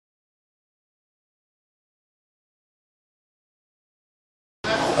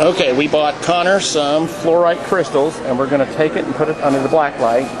Okay, we bought Connor some fluorite crystals, and we're going to take it and put it under the black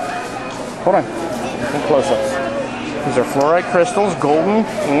light. Hold on, get close-ups. These are fluorite crystals, golden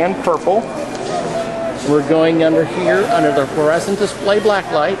and purple. We're going under here, under the fluorescent display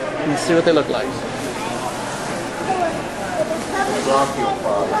black light, and see what they look like.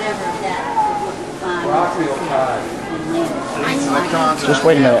 Just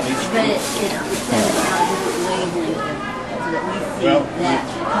wait a minute. Well,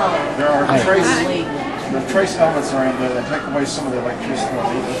 there are trace elements around there that take away some of the electricity,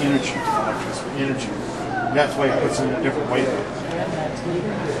 the energy. That's why it puts in a different way.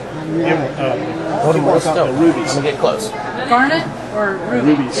 Hold on, let's go. Rubies. Let me get close. Garnet or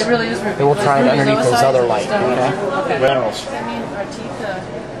rubies? It really is ruby. Then we'll try it underneath his other light. Okay. Minerals.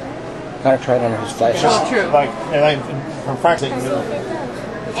 Kind of try it under his flash. Oh, true. Like, and from practicing, I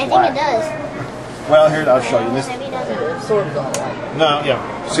think it does. well, here, I'll show you. This, no,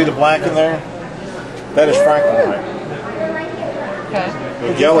 yeah. See the black in there? That is franklite. Okay.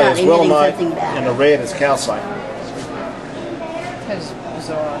 The yellow is willemite, and the red is calcite. That's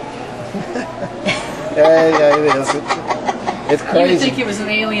bizarre. Yeah, it is. It's You crazy. would think it was an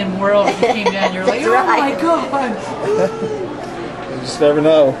alien world if you came down. You're like, oh my god. You just never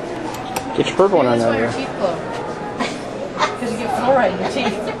know. Get your purple one on That's why there. your teeth glow. Because you get fluoride in your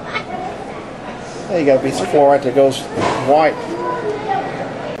teeth. Hey, you got a piece of fluorite that goes white.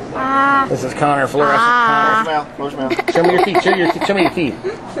 This is Connor, fluorescent Connor. Close your mouth. Show me your teeth. Show me your teeth.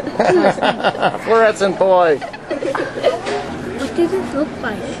 Fluorescent boy. What does it look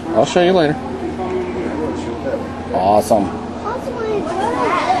like? I'll show you later. Awesome.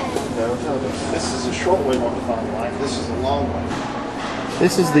 This is a short wave ultraviolet light. This is a long one.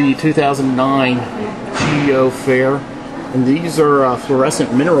 This is the 2009 Geofair, and these are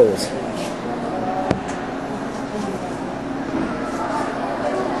fluorescent minerals.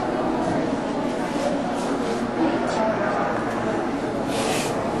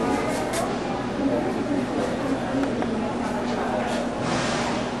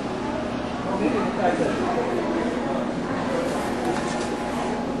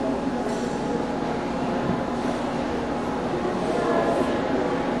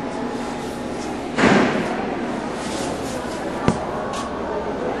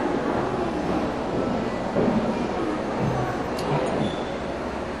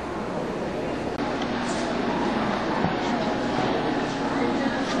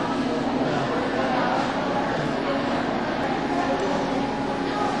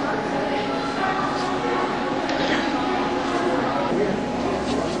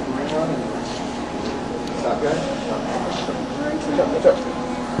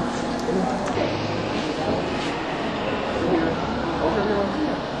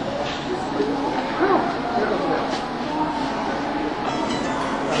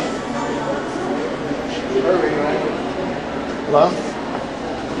 Hello?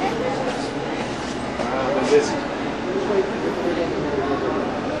 I'm busy.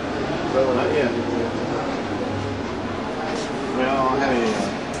 Well, not yet. Well, I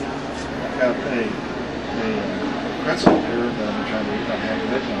had a pretzel here that I'm trying to eat. I have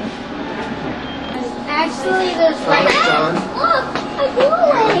it on. Actually, there's like... Look! A blue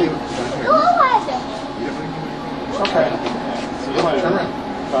one! Blue one! Okay. See you later. Turn around.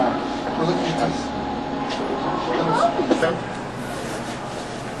 Bye. We're looking at this.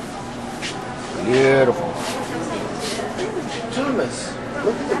 Beautiful. Thomas,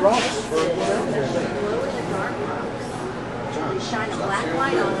 look at the rocks. Shine a black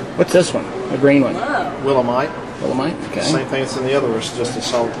light on them. What's this one? The green one. Willemite. Willemite? Okay. Same thing as in the other, it's just a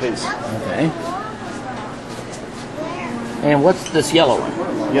solid piece. Okay. And what's this yellow one?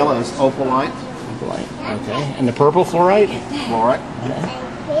 Yellow is opalite. Opalite. Okay. And the purple fluorite? Fluorite. Okay.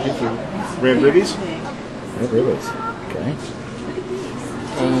 Thank you. Red rubies. Red rubies. Okay.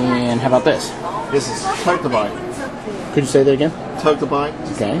 And how about this? This is toctobite. Could you say that again? Toctobite.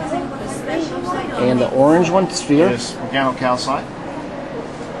 Okay. And the orange one, sphere? Is organocalcite.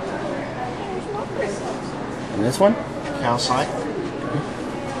 And this one? Calcite.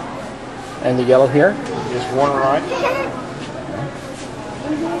 And the yellow here? Is warnerite.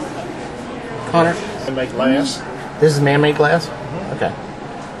 Connor? And make glass. This is man-made glass? Okay.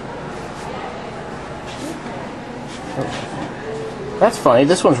 That's funny.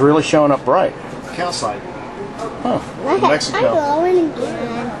 This one's really showing up bright. Calcite. Huh. In Mexico.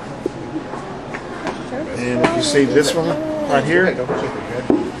 And if you see this one right here, if you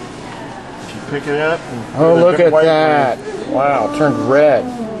pick it up. Oh, look at that. Wow, it turned red.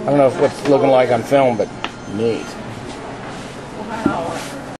 I don't know if what's looking like on film, but neat.